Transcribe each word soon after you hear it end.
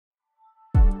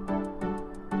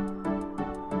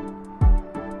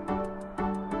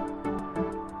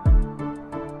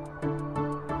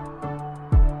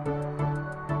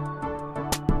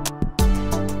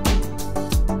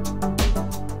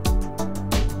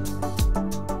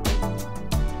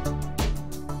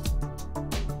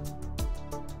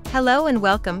Hello and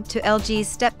welcome to LG's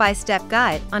step-by-step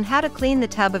guide on how to clean the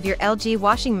tub of your LG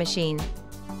washing machine.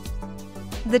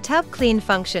 The tub clean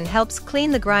function helps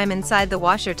clean the grime inside the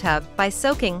washer tub by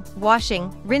soaking,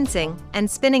 washing, rinsing, and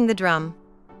spinning the drum.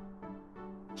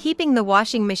 Keeping the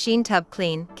washing machine tub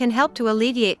clean can help to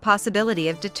alleviate possibility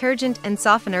of detergent and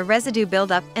softener residue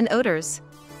buildup and odors.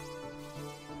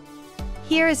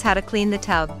 Here is how to clean the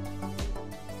tub.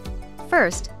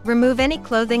 First, remove any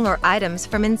clothing or items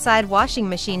from inside washing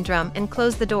machine drum and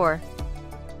close the door.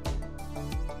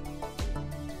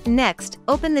 Next,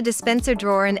 open the dispenser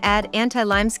drawer and add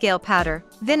anti-limescale powder,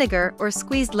 vinegar or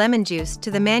squeezed lemon juice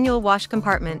to the manual wash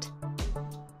compartment.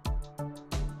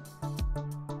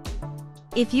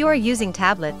 If you are using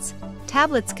tablets,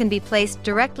 tablets can be placed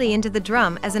directly into the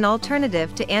drum as an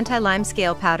alternative to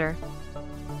anti-limescale powder.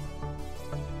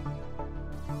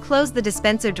 Close the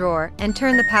dispenser drawer and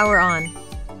turn the power on.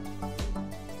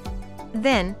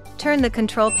 Then, turn the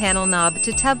control panel knob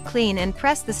to tub clean and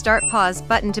press the start/pause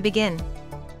button to begin.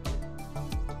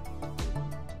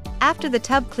 After the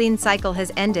tub clean cycle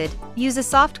has ended, use a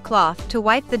soft cloth to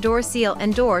wipe the door seal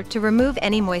and door to remove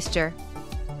any moisture.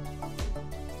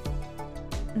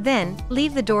 Then,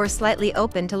 leave the door slightly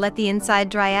open to let the inside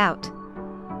dry out.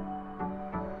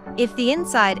 If the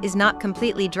inside is not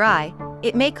completely dry,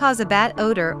 it may cause a bad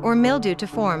odor or mildew to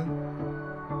form.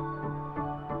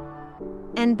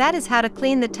 And that is how to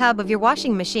clean the tub of your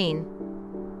washing machine.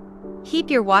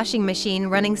 Keep your washing machine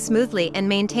running smoothly and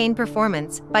maintain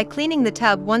performance by cleaning the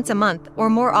tub once a month or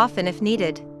more often if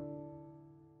needed.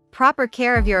 Proper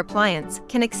care of your appliance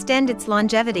can extend its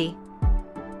longevity.